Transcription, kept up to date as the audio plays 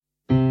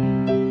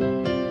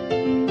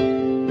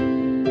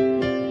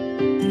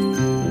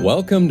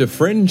Welcome to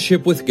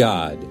Friendship with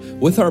God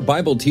with our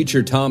Bible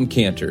teacher Tom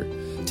Cantor.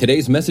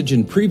 Today's message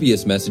and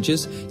previous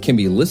messages can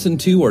be listened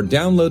to or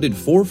downloaded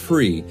for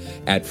free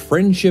at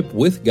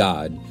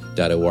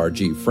friendshipwithgod.org,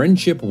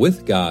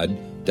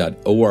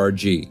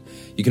 friendshipwithgod.org. You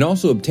can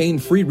also obtain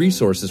free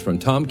resources from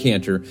Tom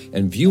Cantor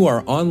and view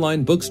our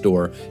online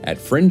bookstore at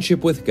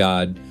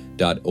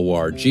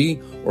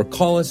friendshipwithgod.org or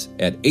call us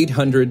at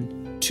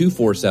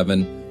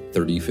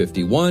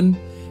 800-247-3051,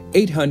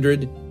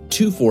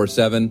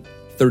 800-247-3051.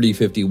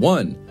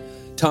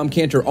 Tom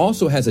Cantor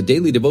also has a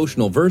daily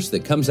devotional verse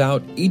that comes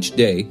out each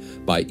day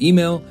by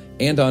email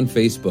and on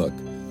Facebook.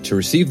 To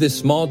receive this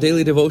small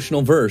daily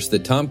devotional verse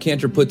that Tom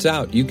Cantor puts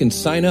out, you can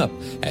sign up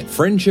at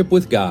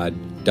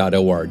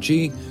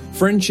friendshipwithgod.org,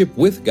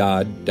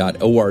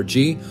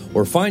 friendshipwithgod.org,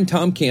 or find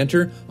Tom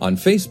Cantor on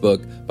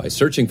Facebook by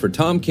searching for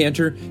Tom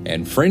Cantor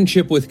and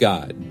Friendship with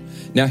God.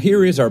 Now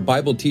here is our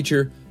Bible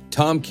teacher,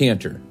 Tom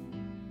Cantor.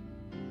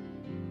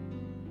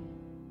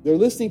 They're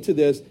listening to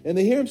this, and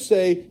they hear him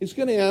say he's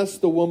going to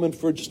ask the woman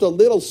for just a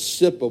little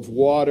sip of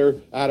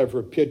water out of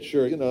her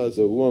pitcher. You know, as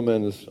a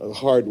woman is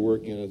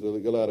hardworking,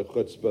 there's a lot of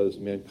chutzpah. This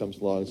man comes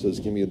along and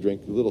says, give me a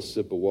drink, a little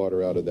sip of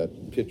water out of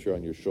that pitcher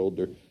on your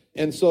shoulder.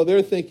 And so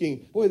they're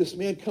thinking, boy, this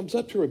man comes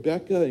up to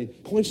Rebecca and he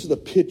points to the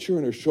pitcher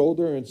on her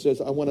shoulder and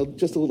says, I want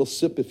just a little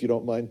sip if you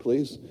don't mind,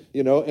 please.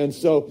 You know, and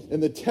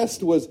the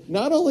test was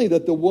not only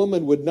that the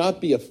woman would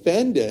not be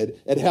offended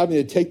at having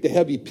to take the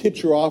heavy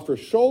pitcher off her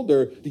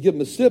shoulder to give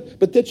him a sip,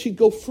 but that she'd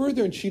go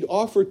further and she'd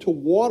offer to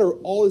water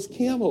all his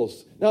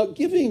camels. Now,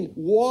 giving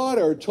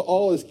water to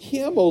all his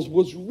camels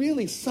was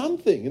really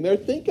something. And they're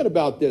thinking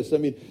about this.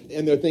 And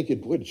they're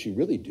thinking, boy, did she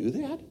really do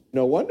that?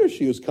 No wonder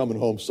she was coming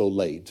home so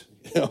late.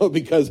 You know,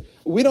 because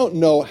we don't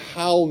know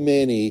how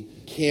many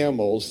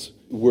camels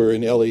were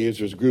in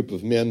Eliezer's group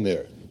of men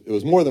there. It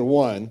was more than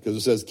one, because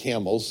it says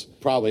camels,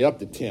 probably up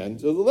to 10.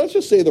 So let's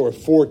just say there were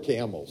 4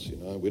 camels. You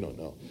know, we don't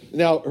know.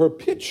 Now, her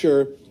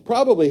pitcher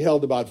probably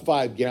held about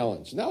 5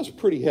 gallons. And that was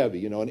pretty heavy.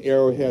 You know, an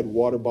Arrowhead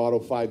water bottle,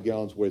 5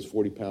 gallons, weighs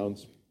 40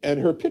 pounds. And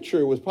her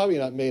pitcher was probably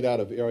not made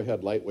out of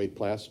Arrowhead lightweight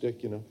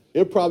plastic, you know.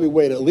 It probably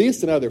weighed at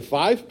least another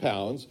 5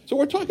 pounds. So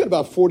we're talking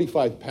about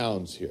 45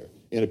 pounds here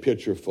in a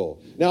pitcher full.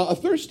 Now, a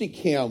thirsty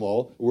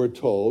camel, we're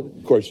told,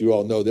 of course you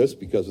all know this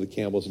because of the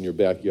camels in your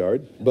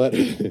backyard, but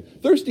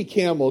thirsty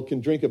camel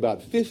can drink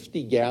about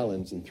 50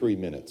 gallons in 3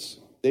 minutes.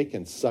 They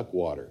can suck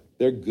water.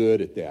 They're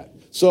good at that.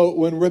 So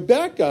when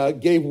Rebecca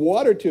gave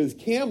water to his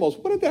camels,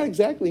 what did that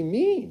exactly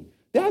mean?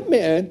 That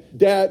meant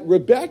that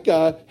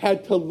Rebecca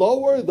had to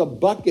lower the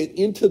bucket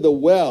into the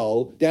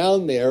well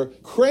down there,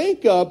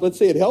 crank up, let's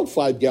say it held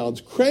 5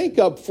 gallons, crank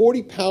up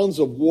 40 pounds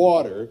of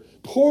water,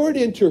 pour it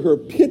into her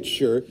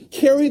pitcher,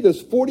 carry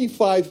this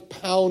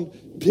 45-pound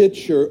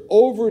pitcher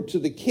over to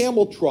the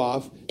camel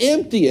trough,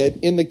 empty it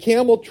in the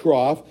camel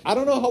trough. I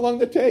don't know how long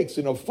that takes.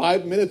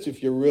 5 minutes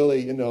if you're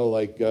really,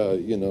 like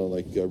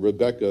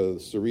Rebecca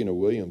Serena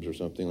Williams or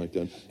something like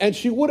that. And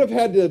she would have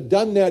had to have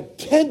done that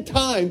 10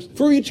 times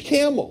for each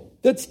camel.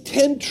 That's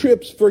 10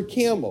 trips for a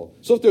camel.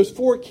 So if there's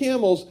 4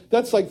 camels,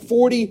 that's like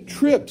 40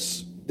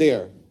 trips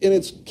there. And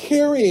it's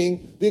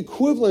carrying the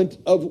equivalent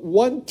of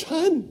 1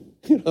 ton.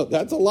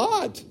 That's a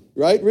lot,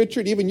 right,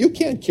 Richard? Even you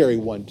can't carry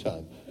 1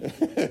 ton.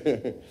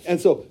 And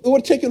so it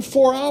would have taken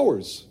 4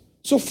 hours.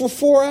 So for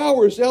 4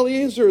 hours,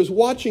 Eliezer is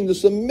watching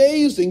this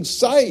amazing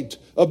sight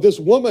of this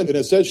woman, and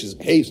it says she's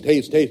haste,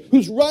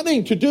 who's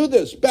running to do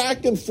this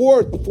back and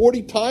forth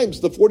 40 times,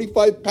 the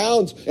 45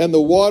 pounds, and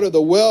the water,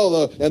 the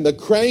well, and the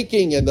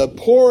cranking, and the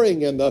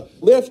pouring, and the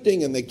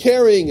lifting, and the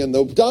carrying, and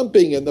the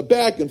dumping, and the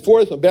back and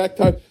forth and back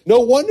time.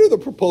 No wonder the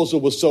proposal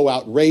was so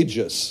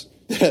outrageous.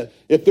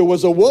 If there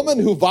was a woman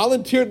who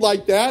volunteered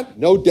like that,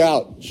 no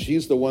doubt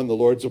she's the one the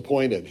Lord's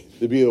appointed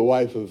to be the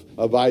wife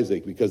of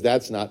Isaac, because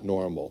that's not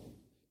normal.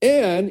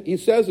 And he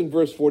says in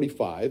verse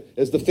 45,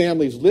 as the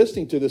family's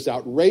listening to this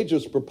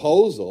outrageous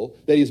proposal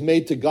that he's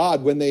made to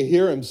God, when they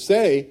hear him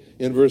say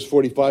in verse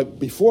 45,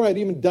 before I'd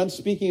even done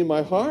speaking in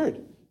my heart,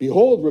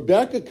 behold,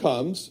 Rebekah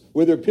comes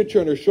with her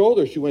pitcher on her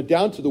shoulder. She went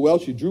down to the well.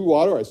 She drew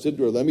water. I said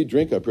to her, let me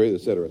drink, I pray,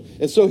 etc.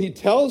 And so he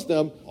tells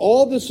them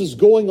all this is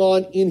going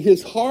on in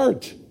his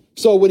heart.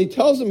 So when he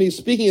tells them he's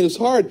speaking in his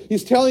heart,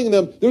 he's telling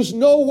them there's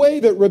no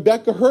way that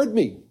Rebekah heard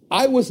me.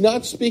 I was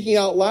not speaking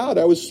out loud.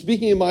 I was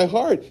speaking in my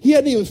heart. He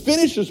hadn't even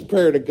finished his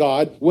prayer to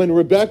God when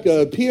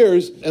Rebekah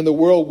appears and the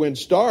whirlwind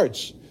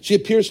starts. She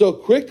appears so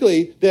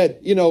quickly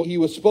that, he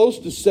was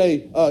supposed to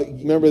say,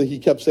 remember that he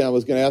kept saying, I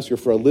was going to ask her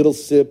for a little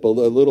sip, a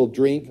little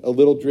drink.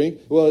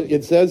 Well,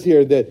 it says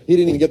here that he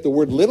didn't even get the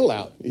word little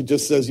out. He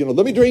just says,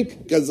 let me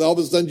drink, because all of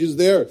a sudden she's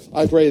there.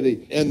 I pray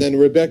thee. And then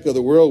Rebekah,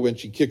 the whirlwind,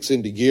 she kicks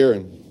into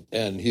gear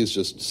and he's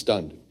just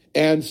stunned.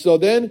 And so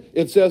then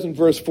it says in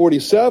verse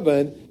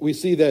 47, we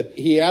see that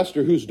he asked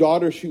her whose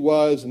daughter she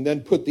was and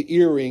then put the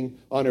earring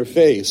on her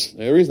face.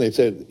 Now, the reason they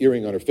said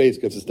earring on her face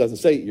because it doesn't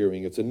say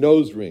earring. It's a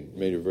nose ring.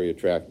 Made her very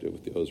attractive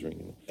with the nose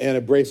ring. And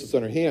a bracelet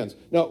on her hands.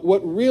 Now,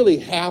 what really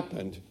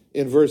happened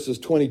in verses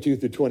 22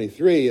 through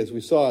 23, as we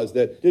saw, is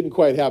that didn't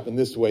quite happen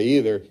this way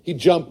either. He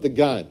jumped the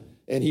gun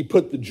and he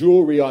put the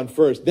jewelry on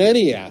first. Then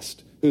he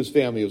asked whose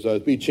family it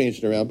was. We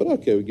changed it around, but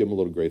okay, we give him a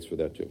little grace for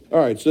that too. All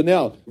right, so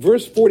now,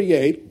 verse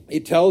 48, he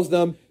tells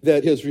them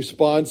that his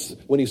response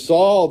when he saw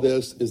all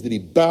this is that he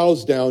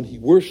bows down, he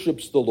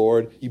worships the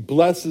Lord, he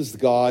blesses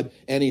God,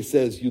 and he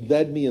says, you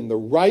led me in the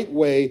right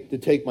way to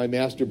take my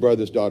master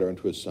brother's daughter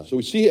unto his son. So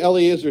we see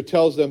Eliezer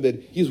tells them that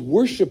he's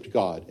worshipped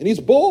God, and he's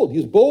bold.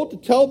 He's bold to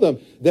tell them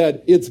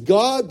that it's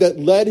God that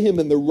led him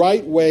in the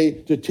right way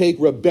to take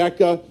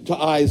Rebekah to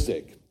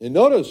Isaac. And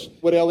notice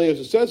what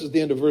Eliezer says at the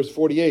end of verse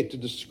 48 to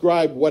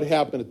describe what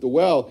happened at the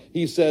well.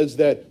 He says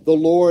that the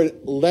Lord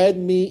led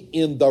me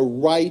in the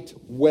right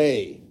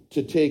way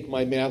to take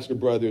my master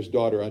brother's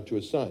daughter unto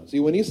his son. See,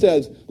 when he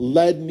says,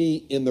 led me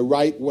in the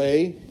right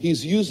way,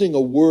 he's using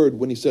a word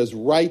when he says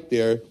right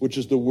there, which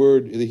is the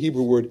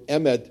Hebrew word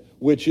emet,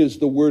 which is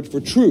the word for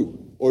true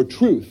or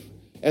truth.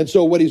 And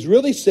so what he's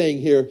really saying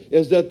here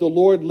is that the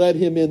Lord led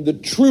him in the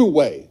true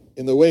way,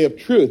 in the way of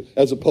truth,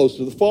 as opposed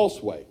to the false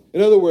way.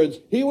 In other words,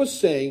 he was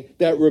saying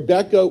that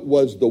Rebekah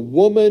was the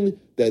woman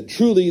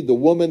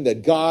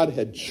that God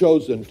had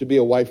chosen to be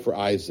a wife for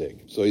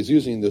Isaac. So he's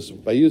using this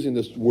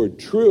word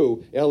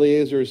true,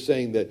 Eliezer is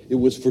saying that it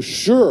was for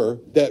sure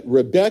that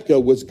Rebekah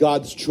was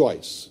God's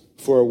choice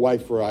for a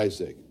wife for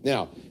Isaac.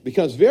 Now, it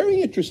becomes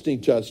very interesting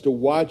to us to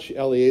watch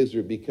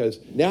Eliezer because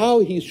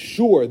now he's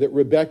sure that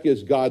Rebekah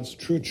is God's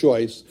true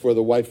choice for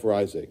the wife for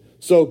Isaac.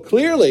 So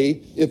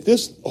clearly, if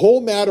this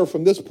whole matter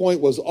from this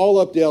point was all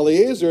up to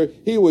Eliezer,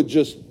 he would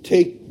just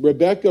take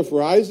Rebekah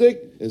for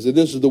Isaac and say,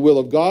 this is the will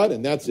of God,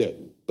 and that's it.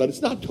 But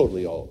it's not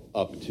totally all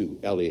up to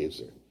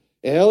Eliezer.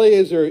 And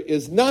Eliezer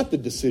is not the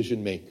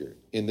decision maker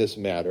in this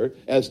matter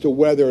as to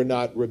whether or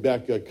not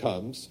Rebekah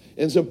comes.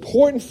 And it's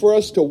important for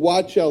us to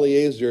watch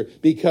Eliezer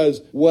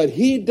because what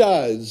he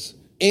does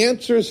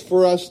answers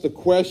for us the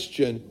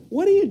question,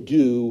 what do you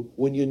do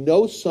when you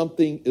know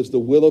something is the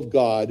will of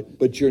God,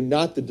 but you're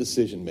not the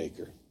decision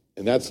maker?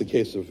 And that's the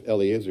case of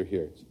Eliezer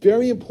here. It's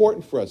very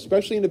important for us,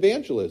 especially in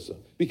evangelism.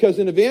 Because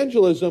in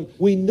evangelism,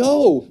 we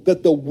know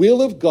that the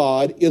will of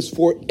God is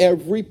for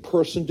every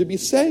person to be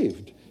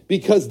saved.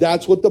 Because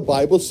that's what the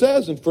Bible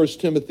says in 1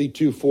 Timothy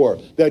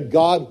 2:4, that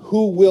God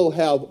who will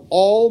have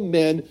all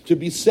men to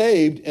be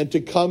saved and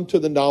to come to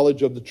the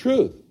knowledge of the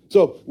truth.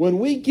 So when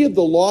we give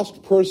the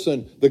lost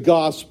person the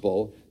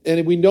gospel,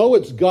 and we know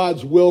it's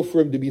God's will for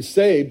him to be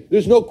saved,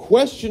 there's no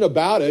question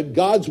about it.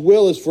 God's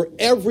will is for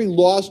every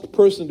lost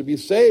person to be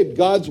saved.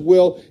 God's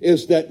will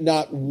is that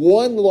not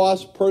one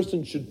lost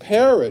person should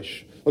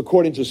perish.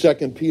 According to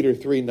 2 Peter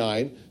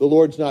 3:9, the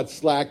Lord's not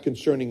slack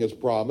concerning his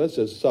promise,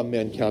 as some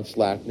men count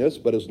slackness,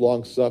 but is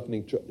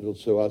long-suffering to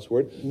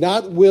usward,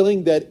 not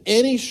willing that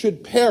any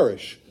should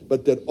perish,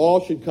 but that all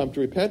should come to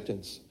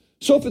repentance.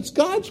 So if it's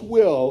God's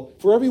will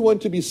for everyone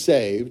to be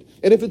saved,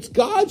 and if it's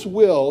God's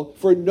will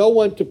for no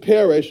one to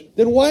perish,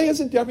 then why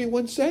isn't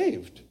everyone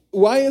saved?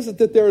 Why is it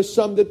that there are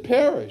some that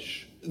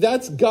perish?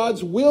 That's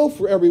God's will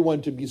for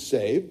everyone to be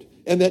saved,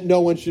 and that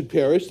no one should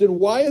perish. Then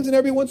why isn't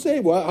everyone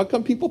saved? Well, how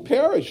come people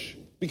perish?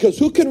 Because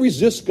who can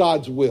resist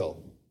God's will?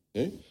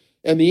 Okay?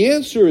 And the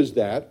answer is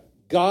that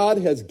God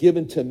has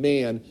given to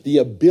man the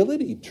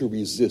ability to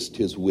resist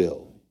his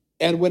will.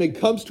 And when it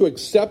comes to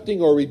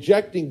accepting or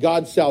rejecting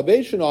God's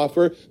salvation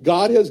offer,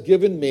 God has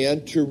given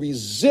man to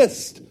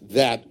resist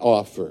that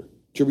offer,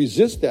 to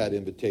resist that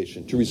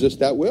invitation, to resist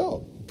that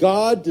will.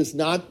 God does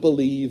not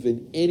believe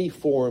in any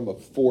form of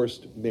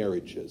forced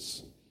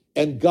marriages.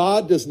 And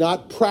God does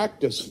not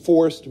practice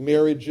forced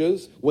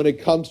marriages when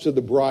it comes to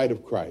the bride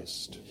of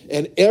Christ.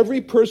 And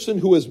every person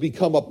who has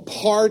become a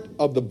part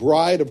of the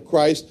bride of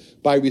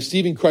Christ by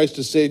receiving Christ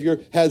as Savior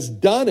has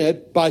done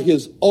it by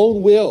his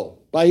own will,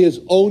 by his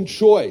own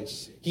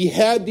choice. He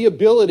had the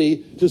ability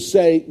to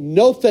say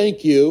no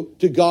thank you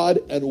to God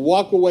and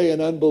walk away in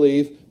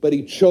unbelief, but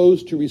he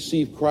chose to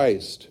receive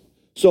Christ.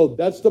 So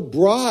that's the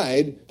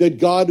bride that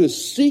God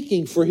is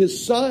seeking for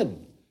his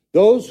son.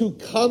 Those who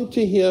come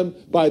to him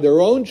by their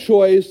own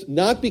choice,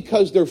 not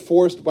because they're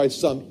forced by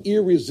some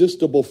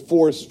irresistible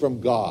force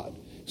from God.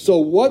 So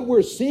what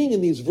we're seeing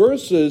in these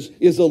verses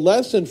is a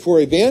lesson for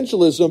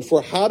evangelism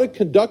for how to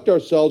conduct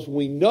ourselves when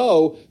we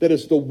know that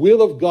it's the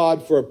will of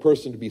God for a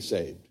person to be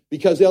saved.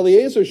 Because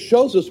Eliezer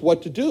shows us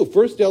what to do.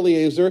 First,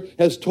 Eliezer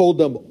has told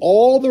them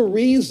all the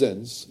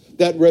reasons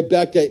that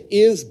Rebekah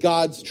is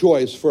God's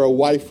choice for a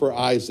wife for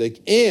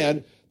Isaac,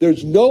 and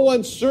there's no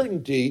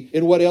uncertainty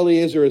in what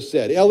Eliezer has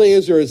said.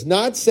 Eliezer is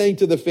not saying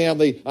to the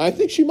family, I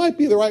think she might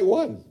be the right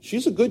one.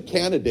 She's a good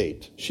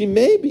candidate. She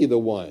may be the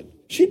one.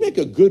 She'd make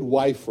a good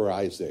wife for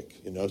Isaac.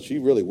 She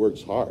really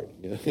works hard.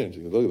 Look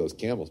at those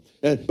camels.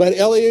 But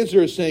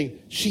Eliezer is saying,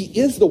 she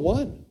is the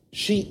one.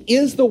 She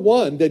is the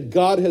one that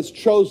God has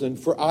chosen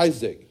for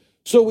Isaac.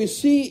 So we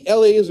see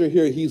Eliezer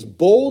here. He's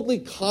boldly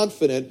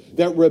confident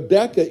that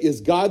Rebekah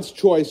is God's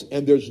choice,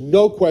 and there's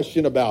no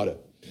question about it.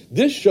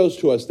 This shows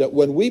to us that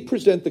when we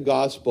present the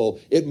gospel,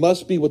 it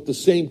must be with the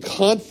same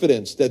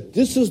confidence that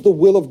this is the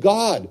will of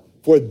God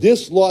for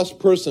this lost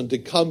person to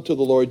come to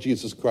the Lord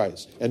Jesus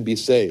Christ and be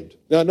saved.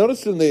 Now,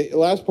 notice in the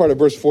last part of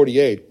verse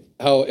 48,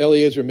 how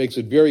Eliezer makes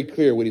it very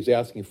clear what he's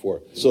asking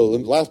for. So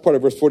in the last part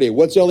of verse 48,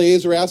 what's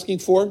Eliezer asking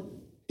for?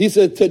 He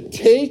said, to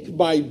take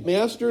my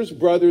master's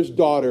brother's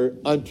daughter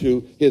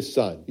unto his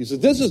son. He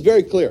said, this is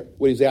very clear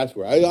what he's asked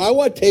for. I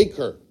want to take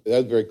her.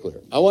 That's very clear.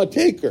 I want to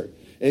take her.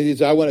 And he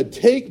said, I want to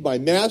take my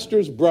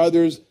master's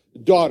brother's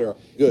daughter.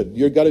 Good.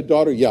 You got a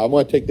daughter? Yeah, I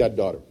want to take that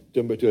daughter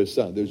to his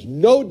son. There's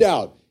no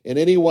doubt in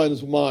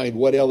anyone's mind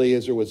what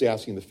Eliezer was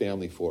asking the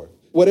family for.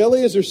 What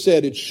Eliezer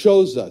said, it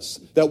shows us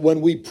that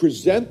when we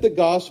present the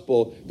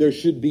gospel, there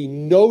should be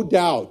no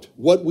doubt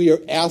what we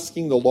are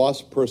asking the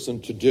lost person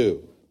to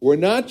do. We're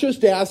not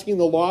just asking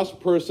the lost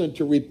person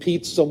to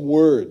repeat some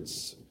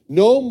words.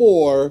 No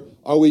more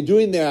are we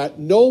doing that,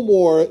 no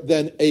more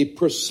than a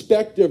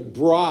prospective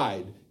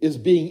bride is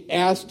being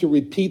asked to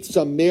repeat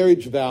some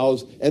marriage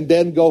vows and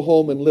then go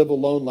home and live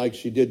alone like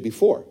she did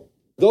before.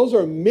 Those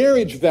are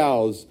marriage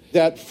vows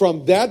that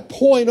from that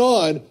point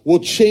on will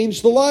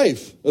change the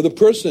life of the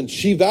person.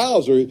 She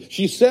vows or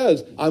she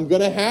says, I'm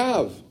going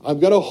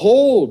to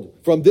hold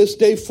from this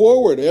day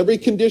forward every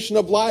condition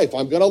of life.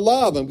 I'm going to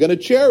love, I'm going to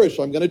cherish,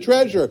 I'm going to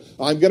treasure,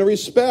 I'm going to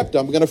respect,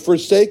 I'm going to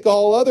forsake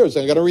all others.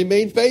 I'm going to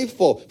remain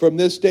faithful from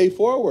this day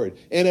forward.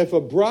 And if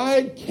a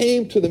bride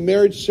came to the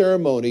marriage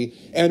ceremony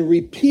and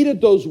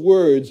repeated those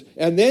words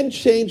and then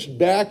changed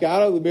back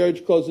out of the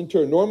marriage clothes into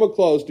her normal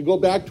clothes to go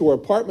back to her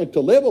apartment to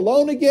live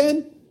alone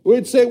again,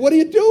 we'd say, what are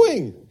you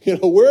doing?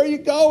 Where are you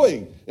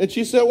going? And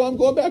she said, well, I'm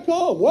going back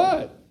home.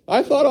 What?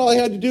 I thought all I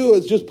had to do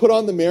was just put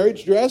on the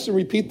marriage dress and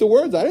repeat the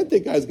words. I didn't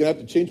think I was going to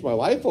have to change my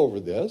life over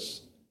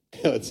this.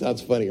 It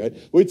sounds funny, right?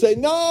 We'd say,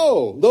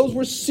 no, those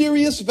were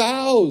serious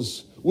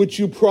vows which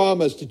you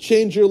promised to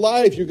change your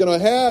life. You're going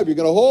to have, you're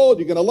going to hold,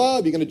 you're going to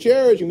love, you're going to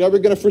cherish, you're never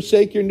going to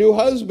forsake your new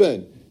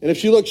husband. And if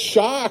she looked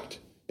shocked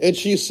and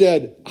she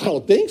said, I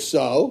don't think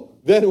so,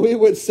 then we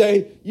would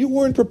say, you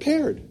weren't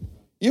prepared.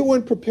 You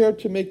weren't prepared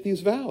to make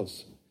these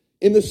vows.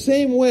 In the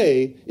same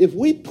way, if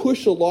we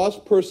push a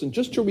lost person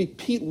just to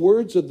repeat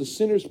words of the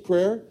sinner's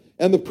prayer,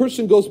 and the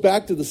person goes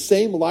back to the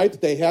same life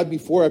that they had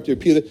before after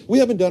repeating it, we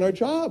haven't done our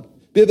job.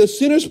 The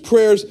sinner's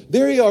prayers,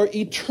 they are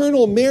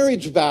eternal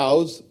marriage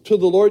vows to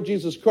the Lord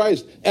Jesus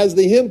Christ. As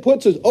the hymn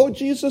puts it, oh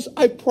Jesus,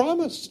 I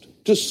promised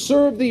to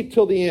serve thee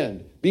till the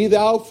end. Be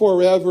thou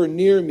forever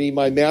near me,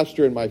 my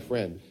master and my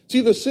friend. See,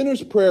 the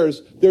sinner's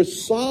prayers, they're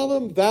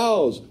solemn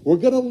vows. We're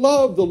going to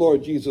love the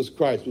Lord Jesus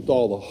Christ with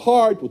all the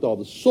heart, with all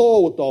the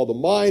soul, with all the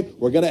mind.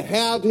 We're going to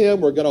have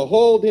him. We're going to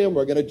hold him.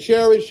 We're going to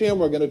cherish him.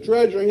 We're going to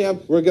treasure him.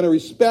 We're going to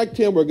respect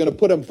him. We're going to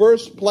put him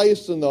first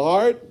place in the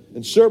heart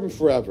and serve him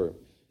forever.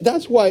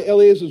 That's why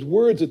Eliezer's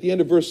words at the end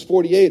of verse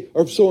 48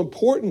 are so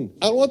important.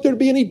 I don't want there to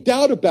be any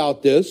doubt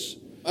about this.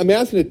 I'm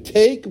asking to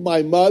take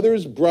my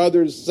mother's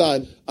brother's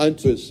son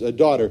unto his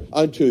daughter,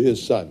 unto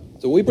his son.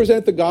 So we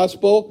present the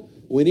gospel.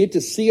 We need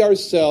to see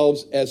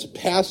ourselves as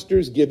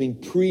pastors giving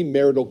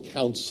premarital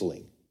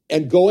counseling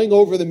and going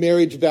over the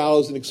marriage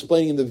vows and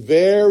explaining them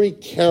very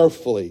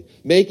carefully,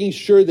 making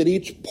sure that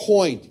each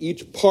point,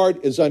 each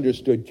part is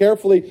understood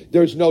carefully.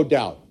 There's no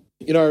doubt.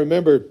 I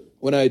remember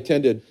when I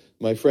attended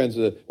my friend's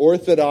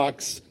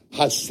Orthodox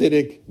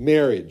Hasidic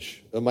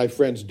marriage of my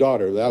friend's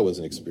daughter. That was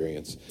an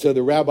experience. To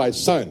the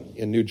rabbi's son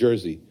in New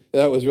Jersey.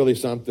 That was really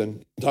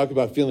something. Talk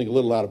about feeling a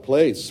little out of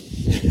place.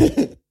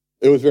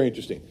 It was very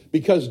interesting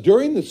because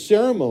during the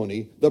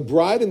ceremony, the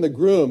bride and the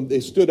groom, they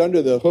stood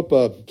under the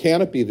huppah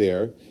canopy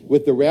there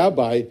with the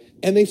rabbi,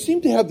 and they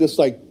seemed to have this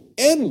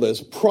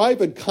endless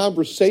private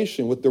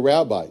conversation with the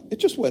rabbi. It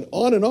just went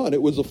on and on.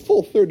 It was a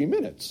full 30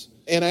 minutes.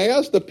 And I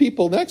asked the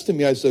people next to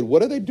me, I said,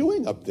 what are they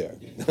doing up there?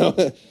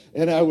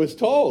 And I was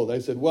told, I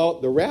said,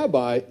 well, the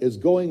rabbi is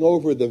going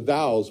over the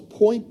vows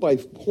point by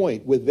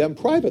point with them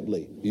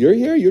privately. You're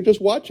here, you're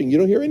just watching, you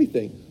don't hear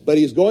anything. But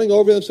he's going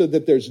over them so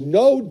that there's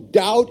no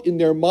doubt in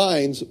their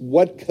minds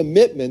what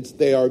commitments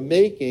they are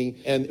making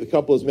and the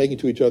couple is making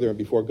to each other and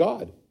before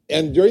God.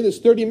 And during this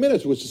 30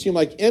 minutes, which seemed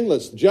like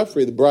endless,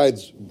 Jeffrey, the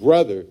bride's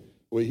brother,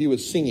 where he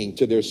was singing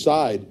to their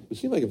side, it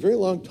seemed like a very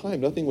long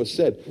time. Nothing was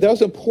said. That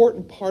was an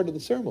important part of the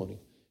ceremony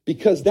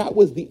because that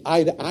was the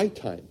eye-to-eye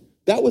time.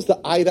 That was the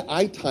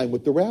eye-to-eye time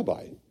with the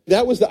rabbi.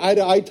 That was the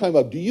eye-to-eye time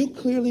of, do you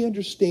clearly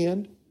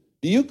understand?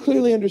 Do you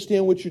clearly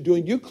understand what you're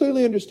doing? Do you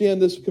clearly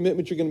understand this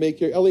commitment you're going to make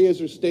here?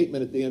 Eliezer's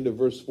statement at the end of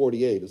verse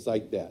 48 is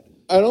like that.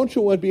 I don't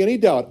want to be any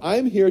doubt.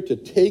 I'm here to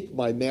take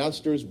my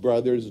master's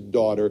brother's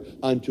daughter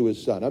unto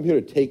his son. I'm here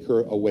to take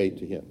her away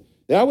to him.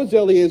 That was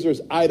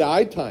Eliezer's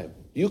eye-to-eye time.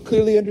 Do you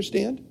clearly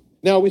understand?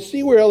 Now, we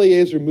see where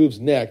Eliezer moves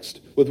next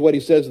with what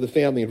he says to the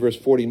family in verse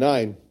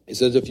 49. He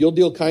says, if you'll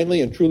deal kindly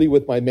and truly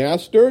with my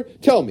master,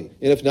 tell me.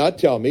 And if not,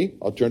 tell me.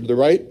 I'll turn to the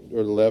right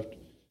or the left.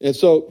 And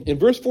so in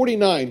verse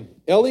 49,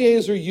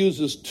 Eliezer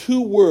uses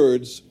two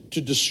words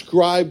to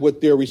describe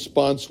what their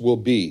response will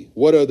be.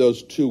 What are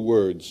those two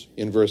words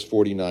in verse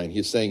 49?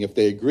 He's saying if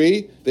they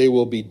agree, they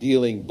will be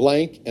dealing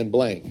blank and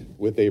blank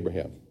with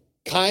Abraham.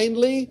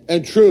 Kindly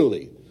and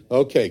truly.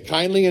 Okay,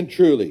 kindly and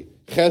truly.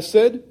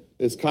 Chesed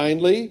is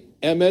kindly.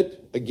 Emet,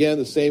 again,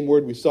 the same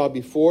word we saw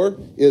before,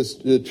 is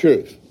the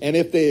truth. And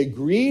if they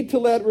agreed to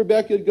let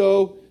Rebekah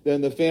go,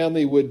 then the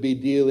family would be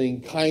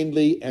dealing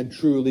kindly and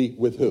truly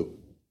with who?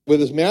 with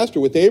his master,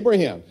 with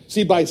Abraham.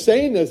 See, by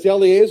saying this,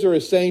 Eliezer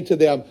is saying to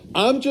them,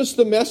 I'm just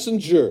the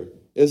messenger.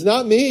 It's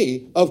not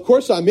me. Of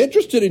course, I'm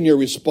interested in your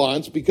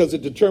response because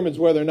it determines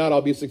whether or not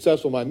I'll be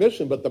successful in my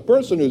mission, but the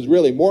person who's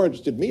really more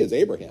interested in me is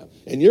Abraham.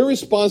 And your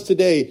response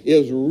today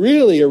is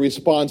really a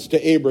response to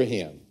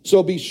Abraham.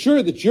 So be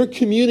sure that you're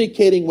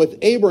communicating with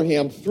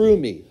Abraham through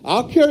me.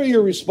 I'll carry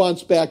your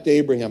response back to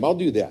Abraham. I'll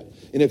do that.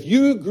 And if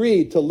you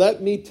agree to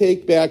let me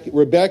take back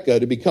Rebekah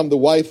to become the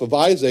wife of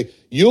Isaac,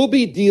 you'll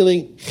be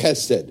dealing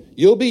chesed.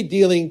 You'll be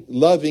dealing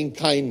loving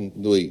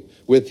kindly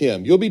with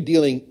him. You'll be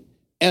dealing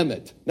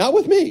emet. Not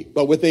with me,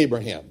 but with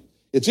Abraham.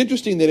 It's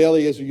interesting that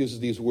Eliezer uses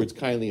these words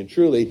kindly and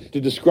truly to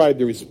describe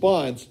the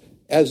response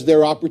as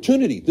their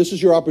opportunity. This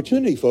is your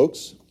opportunity,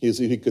 folks,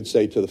 he could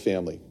say to the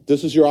family.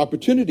 This is your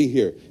opportunity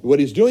here. What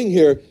he's doing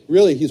here,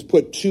 really, he's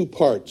put two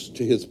parts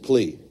to his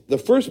plea. The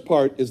first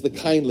part is the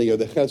kindly or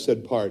the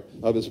chesed part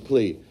of his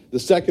plea. The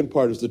second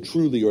part is the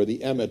truly or the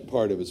emet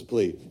part of his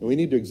plea. And we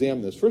need to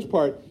examine this. First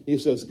part, he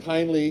says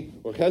kindly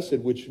or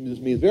chesed, which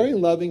means very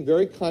loving,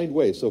 very kind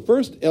way. So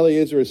first,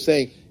 Eliezer is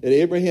saying that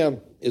Abraham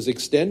is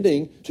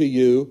extending to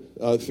you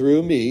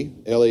through me,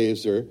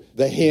 Eliezer,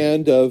 the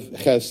hand of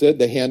chesed,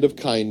 the hand of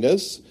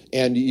kindness,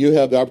 and you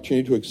have the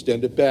opportunity to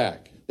extend it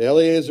back.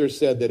 Eliezer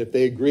said that if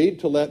they agreed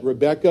to let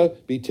Rebekah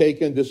be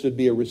taken, this would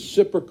be a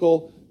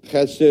reciprocal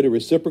chesed, a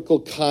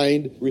reciprocal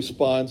kind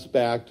response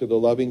back to the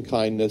loving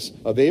kindness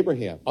of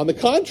Abraham. On the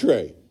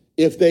contrary,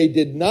 if they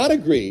did not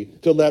agree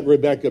to let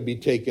Rebekah be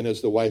taken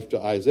as the wife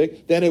to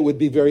Isaac, then it would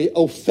be very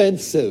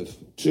offensive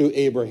to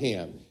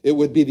Abraham. It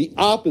would be the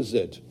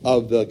opposite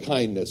of the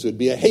kindness. It would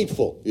be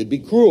hateful. It would be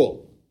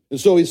cruel. And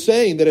so he's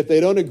saying that if they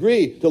don't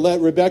agree to let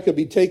Rebekah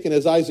be taken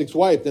as Isaac's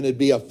wife, then it'd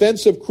be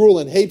offensive, cruel,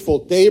 and hateful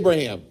to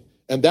Abraham.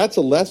 And that's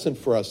a lesson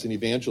for us in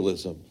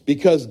evangelism,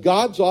 because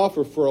God's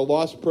offer for a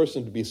lost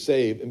person to be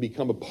saved and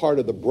become a part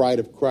of the bride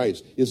of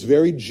Christ is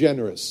very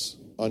generous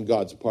on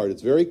God's part.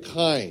 It's very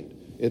kind.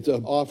 It's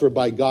an offer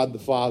by God the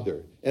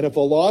Father. And if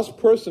a lost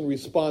person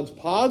responds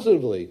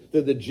positively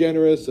to the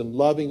generous and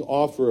loving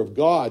offer of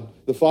God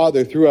the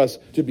Father through us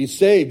to be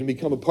saved and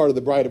become a part of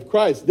the bride of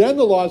Christ, then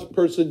the lost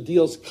person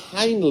deals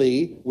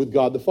kindly with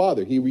God the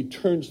Father. He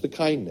returns the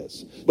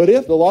kindness. But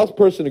if the lost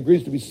person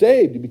agrees to be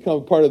saved, to become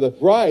a part of the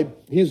bride,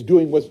 he's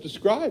doing what's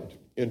described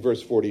in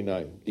verse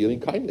 49,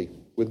 dealing kindly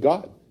with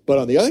God. But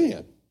on the other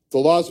hand, the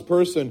lost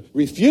person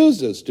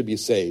refuses to be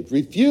saved,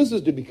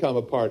 refuses to become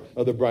a part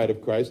of the bride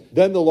of Christ,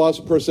 then the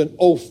lost person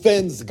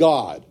offends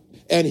God.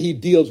 And he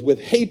deals with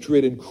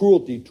hatred and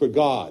cruelty to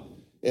God.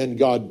 And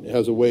God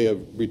has a way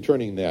of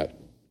returning that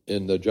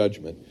in the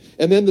judgment.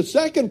 And then the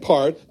second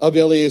part of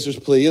Eliezer's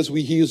plea is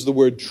he uses the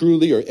word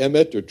truly or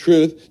emet or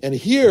truth. And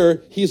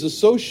here he's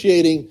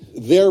associating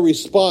their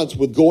response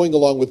with going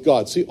along with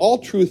God. See, all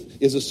truth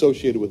is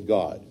associated with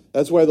God.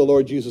 That's why the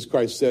Lord Jesus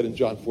Christ said in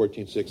John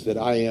 14:6 that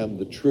I am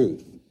the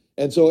truth.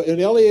 And so, and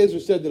Eliezer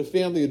said that a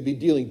family would be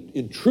dealing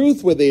in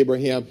truth with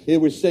Abraham.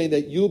 It was saying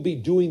that you'll be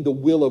doing the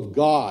will of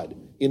God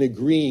in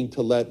agreeing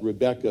to let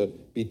Rebekah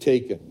be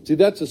taken. See,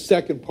 that's the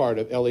second part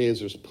of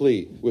Eliezer's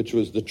plea, which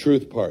was the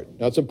truth part.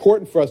 Now, it's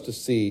important for us to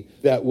see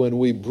that when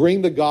we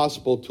bring the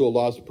gospel to a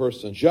lost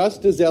person,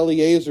 just as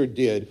Eliezer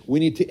did,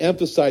 we need to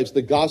emphasize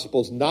the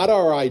gospel's not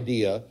our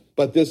idea,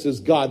 but this is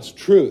God's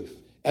truth.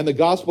 And the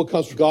gospel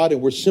comes from God,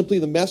 and we're simply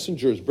the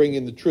messengers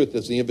bringing the truth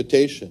as the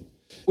invitation.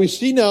 We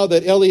see now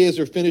that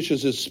Eliezer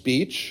finishes his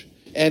speech,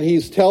 and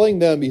he's telling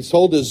them, he's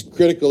told his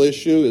critical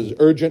issue, his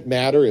urgent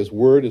matter, his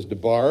word, his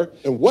debar.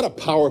 And what a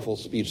powerful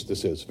speech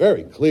this is.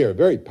 Very clear,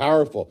 very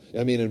powerful.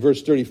 I mean, in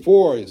verse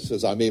 34, he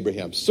says, I'm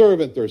Abraham's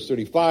servant. Verse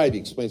 35, he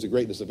explains the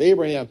greatness of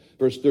Abraham.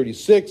 Verse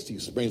 36, he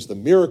explains the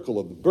miracle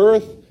of the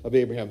birth of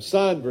Abraham's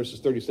son. Verses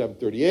 37,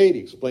 38,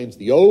 he explains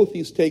the oath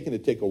he's taken to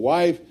take a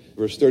wife.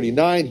 Verse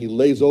 39, he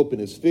lays open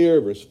his fear.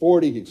 Verse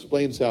 40, he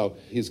explains how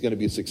he's going to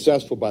be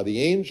successful by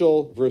the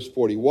angel. Verse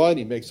 41,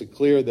 he makes it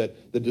clear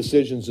that the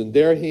decision's in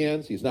their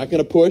hands. He's not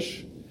going to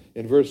push.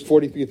 In verse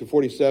 43 through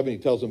 47, he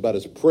tells them about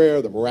his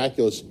prayer, the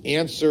miraculous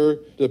answer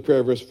to the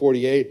prayer. Verse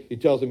 48, he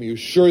tells them he was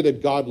sure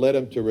that God led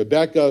him to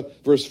Rebekah.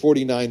 Verse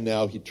 49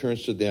 now, he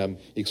turns to them.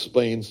 He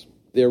explains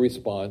their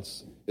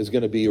response is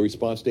going to be a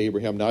response to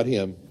Abraham, not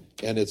him.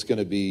 And it's going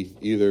to be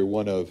either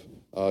one of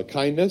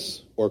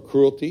kindness or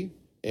cruelty.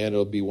 And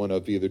it'll be one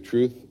of either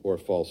truth or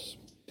false.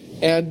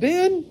 And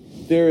then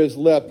there is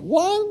left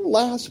one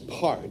last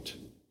part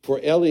for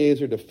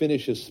Eliezer to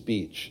finish his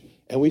speech.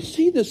 And we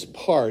see this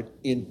part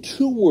in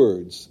two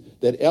words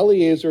that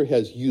Eliezer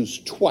has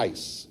used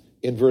twice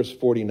in verse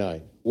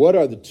 49. What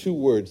are the two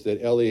words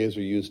that Eliezer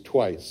used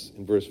twice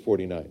in verse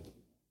 49?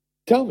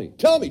 Tell me.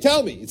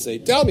 He'd say,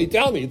 tell me.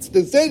 It's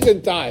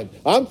decision time.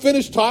 I'm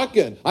finished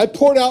talking. I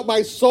poured out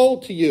my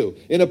soul to you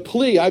in a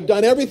plea. I've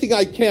done everything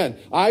I can.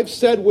 I've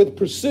said with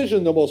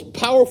precision the most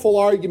powerful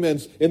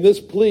arguments in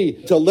this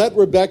plea to let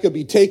Rebekah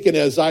be taken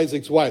as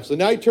Isaac's wife. So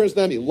now he turns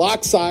to them, he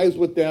locks eyes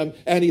with them,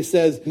 and he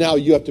says, now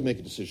you have to make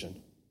a decision.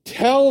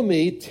 Tell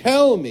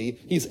me.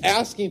 He's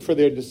asking for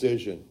their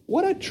decision.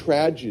 What a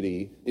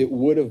tragedy it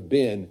would have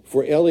been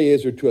for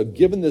Eliezer to have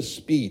given this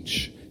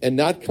speech and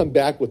not come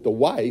back with the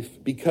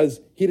wife because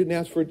he didn't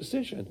ask for a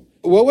decision?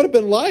 What would it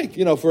have been like,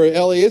 for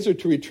Eliezer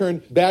to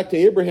return back to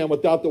Abraham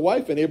without the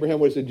wife? And Abraham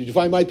would have said, did you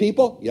find my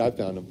people? Yeah, I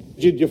found them.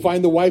 Did you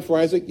find the wife for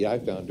Isaac? Yeah, I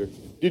found her.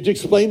 Did you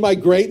explain my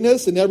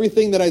greatness and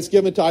everything that I was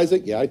given to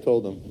Isaac? Yeah, I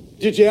told him.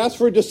 Did you ask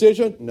for a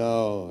decision?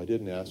 No, I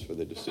didn't ask for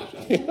the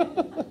decision.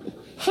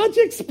 How'd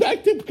you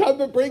expect to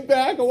come and bring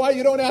back? Or why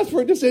you don't ask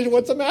for a decision?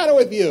 What's the matter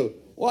with you?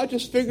 Well, I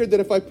just figured that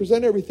if I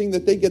present everything,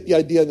 that they get the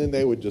idea, and then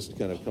they would just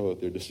kind of come up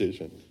with their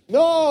decision.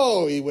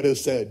 No, he would have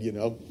said,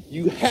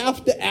 you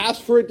have to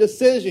ask for a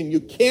decision. You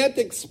can't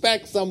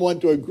expect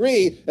someone to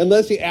agree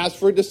unless you ask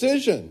for a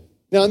decision.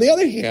 Now, on the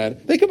other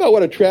hand, think about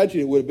what a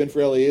tragedy it would have been for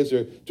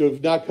Eliezer to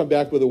have not come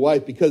back with a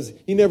wife because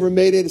he never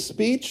made a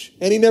speech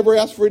and he never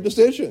asked for a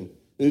decision.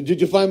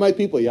 Did you find my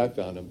people? Yeah, I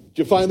found them. Did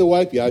you find the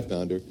wife? Yeah, I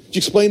found her. Did you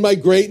explain my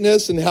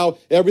greatness and how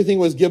everything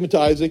was given to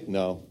Isaac?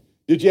 No.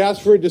 Did you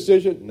ask for a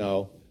decision?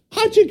 No.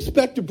 How'd you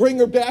expect to bring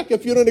her back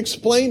if you don't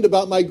explain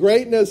about my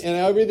greatness and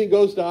how everything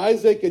goes to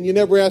Isaac and you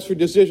never asked for a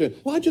decision?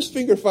 Well, I just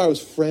figured if I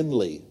was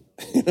friendly,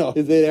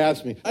 if they'd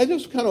ask me. I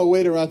just kind of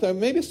wait around. Thought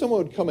maybe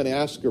someone would come and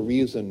ask a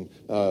reason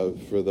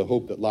for the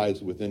hope that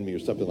lies within me or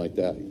something like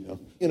that.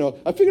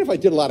 I figured if I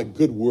did a lot of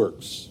good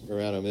works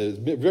around him, he was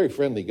a very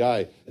friendly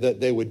guy, that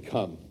they would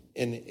come.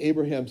 And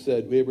Abraham would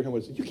say,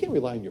 you can't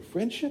rely on your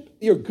friendship,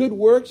 your good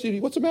works.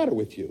 What's the matter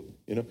with you?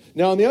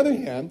 Now, on the other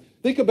hand,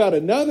 think about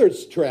another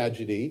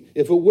tragedy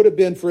if it would have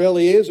been for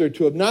Eliezer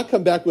to have not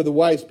come back with a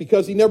wife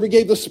because he never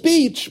gave the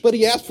speech, but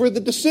he asked for the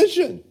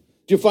decision.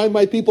 Did you find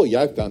my people?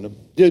 Yeah, I found them.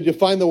 Did you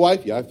find the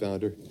wife? Yeah, I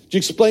found her. Did you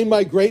explain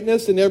my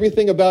greatness and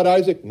everything about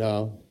Isaac?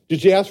 No.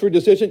 Did you ask for a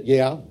decision?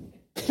 Yeah.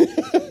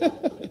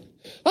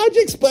 How'd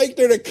you expect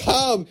her to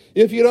come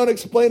if you don't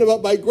explain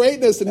about my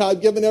greatness and how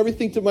I've given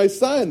everything to my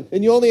son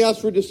and you only ask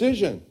for a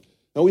decision?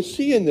 Now, we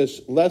see in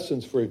this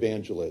lessons for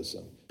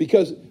evangelism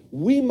because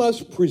we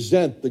must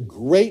present the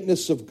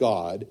greatness of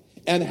God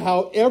and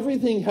how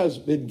everything has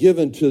been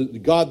given to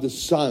God the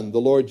Son,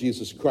 the Lord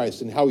Jesus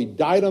Christ, and how he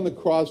died on the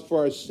cross for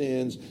our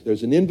sins.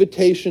 There's an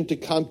invitation to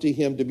come to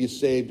him to be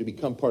saved, to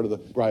become part of the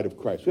bride of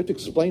Christ. We have to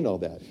explain all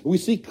that. We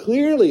see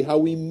clearly how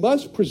we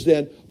must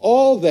present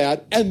all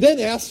that and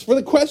then ask for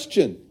the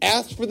question,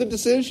 ask for the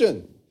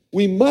decision.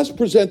 We must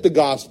present the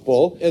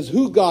gospel as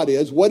who God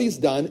is, what he's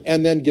done,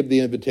 and then give the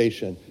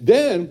invitation.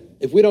 Then,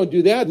 if we don't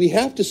do that, we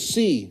have to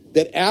see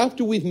that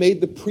after we've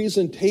made the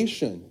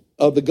presentation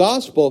of the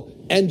gospel,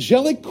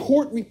 angelic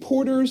court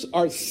reporters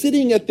are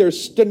sitting at their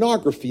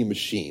stenography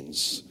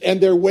machines,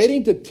 and they're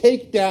waiting to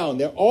take down,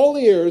 they're all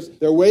ears,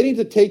 they're waiting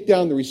to take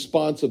down the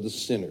response of the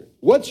sinner.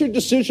 What's your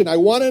decision? I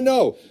want to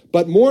know.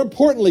 But more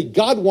importantly,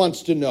 God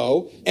wants to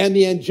know, and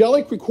the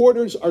angelic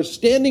recorders are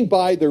standing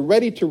by, they're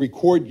ready to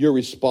record your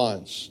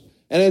response.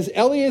 And as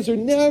Eliezer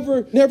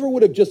never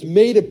would have just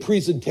made a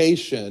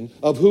presentation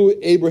of who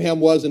Abraham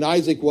was and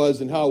Isaac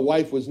was and how a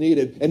wife was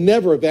needed and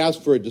never have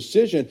asked for a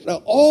decision,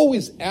 but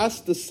always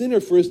asked the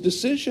sinner for his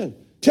decision.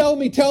 Tell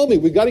me.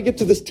 We got to get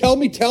to this tell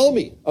me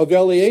of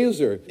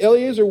Eliezer.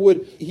 Eliezer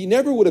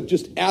never would have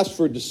just asked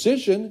for a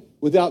decision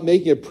without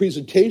making a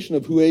presentation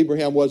of who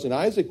Abraham was and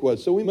Isaac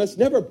was. So we must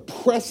never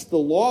press the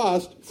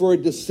lost for a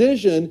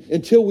decision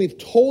until we've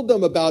told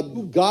them about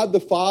who God the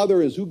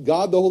Father is, who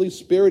God the Holy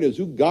Spirit is,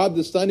 who God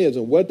the Son is,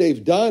 and what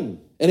they've done.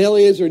 And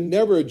Eliezer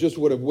never just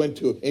would have went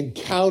to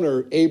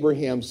encounter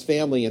Abraham's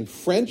family in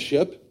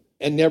friendship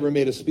and never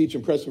made a speech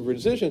and pressed for a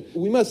decision.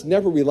 We must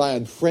never rely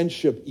on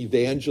friendship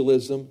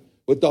evangelism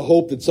with the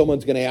hope that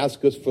someone's going to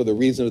ask us for the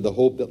reason of the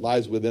hope that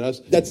lies within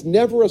us. That's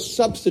never a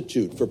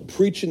substitute for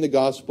preaching the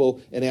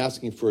gospel and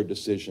asking for a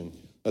decision.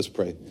 Let's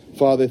pray.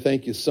 Father,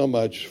 thank you so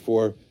much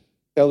for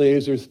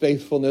Eliezer's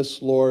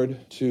faithfulness, Lord,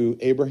 to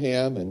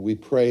Abraham. And we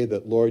pray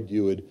that, Lord,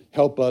 you would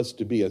help us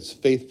to be as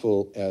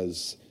faithful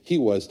as he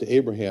was to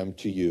Abraham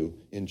to you.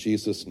 In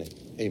Jesus' name,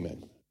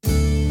 amen.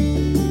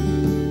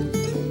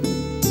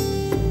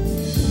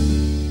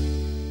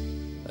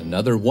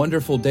 Another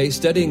wonderful day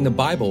studying the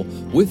Bible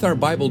with our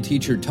Bible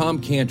teacher,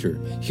 Tom Cantor,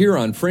 here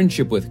on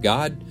Friendship with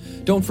God.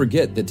 Don't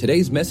forget that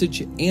today's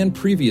message and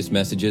previous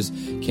messages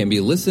can be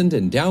listened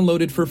and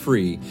downloaded for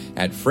free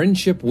at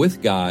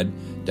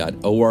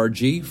friendshipwithgod.org,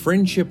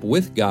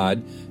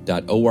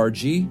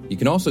 friendshipwithgod.org. You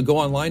can also go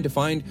online to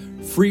find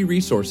free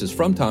resources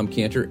from Tom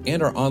Cantor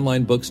and our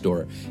online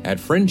bookstore at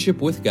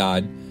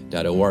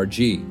friendshipwithgod.org.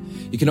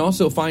 You can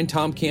also find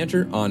Tom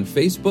Cantor on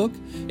Facebook,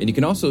 and you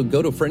can also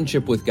go to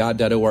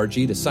friendshipwithgod.org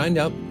to sign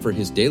up for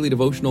his daily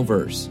devotional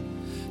verse.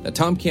 Now,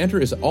 Tom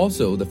Cantor is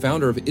also the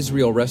founder of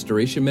Israel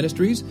Restoration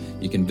Ministries.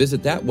 You can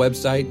visit that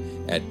website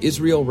at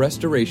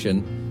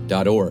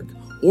israelrestoration.org.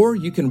 Or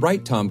you can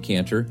write Tom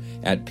Cantor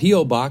at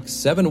P.O. Box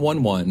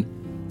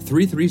 711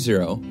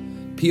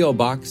 330, P.O.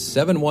 Box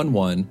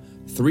 711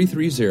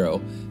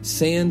 330,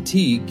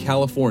 Santee,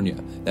 California.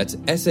 That's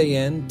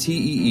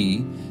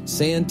Santee,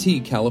 Santee,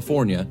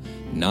 California,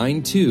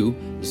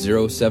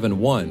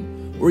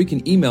 92071. Or you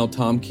can email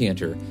Tom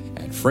Cantor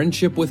at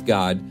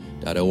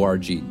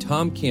friendshipwithgod.org.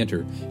 Tom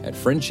Cantor at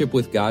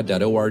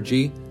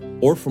friendshipwithgod.org.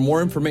 Or for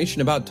more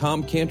information about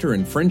Tom Cantor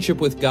and Friendship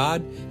with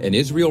God and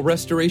Israel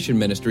Restoration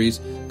Ministries,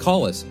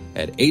 call us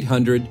at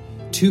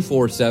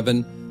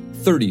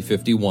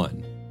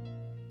 800-247-3051.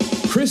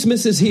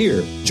 Christmas is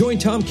here. Join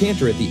Tom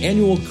Cantor at the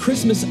annual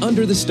Christmas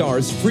Under the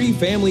Stars Free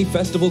Family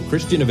Festival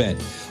Christian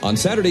event on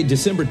Saturday,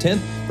 December 10th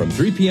from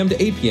 3 p.m.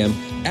 to 8 p.m.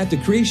 at the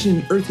Creation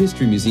and Earth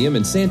History Museum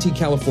in Santee,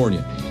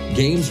 California.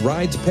 Games,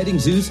 rides, petting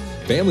zoos,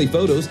 family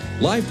photos,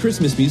 live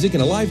Christmas music,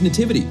 and a live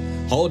nativity,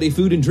 holiday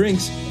food and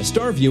drinks, a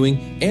star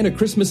viewing, and a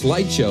Christmas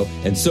light show,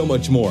 and so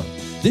much more.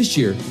 This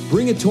year,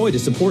 bring a toy to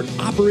support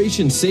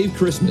Operation Save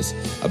Christmas,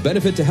 a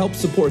benefit to help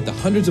support the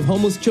hundreds of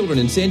homeless children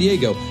in San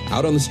Diego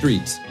out on the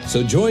streets.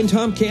 So join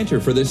Tom Cantor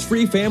for this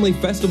free family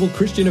festival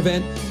Christian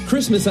event,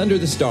 Christmas Under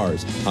the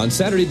Stars, on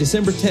Saturday,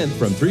 December 10th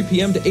from 3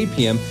 p.m. to 8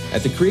 p.m.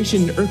 at the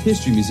Creation and Earth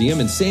History Museum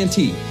in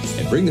Santee.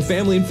 And bring the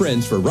family and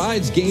friends for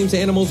rides, games,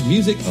 animals,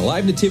 music, a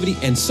live nativity,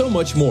 and so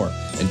much more.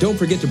 And don't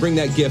forget to bring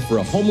that gift for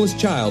a homeless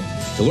child.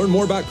 To learn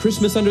more about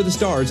Christmas Under the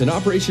Stars and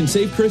Operation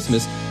Save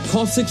Christmas,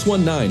 call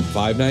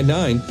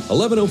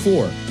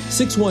 619-599-1104,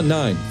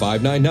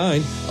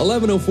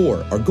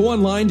 619-599-1104, or go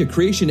online to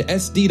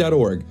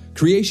creationsd.org,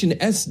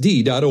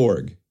 creationsd.org.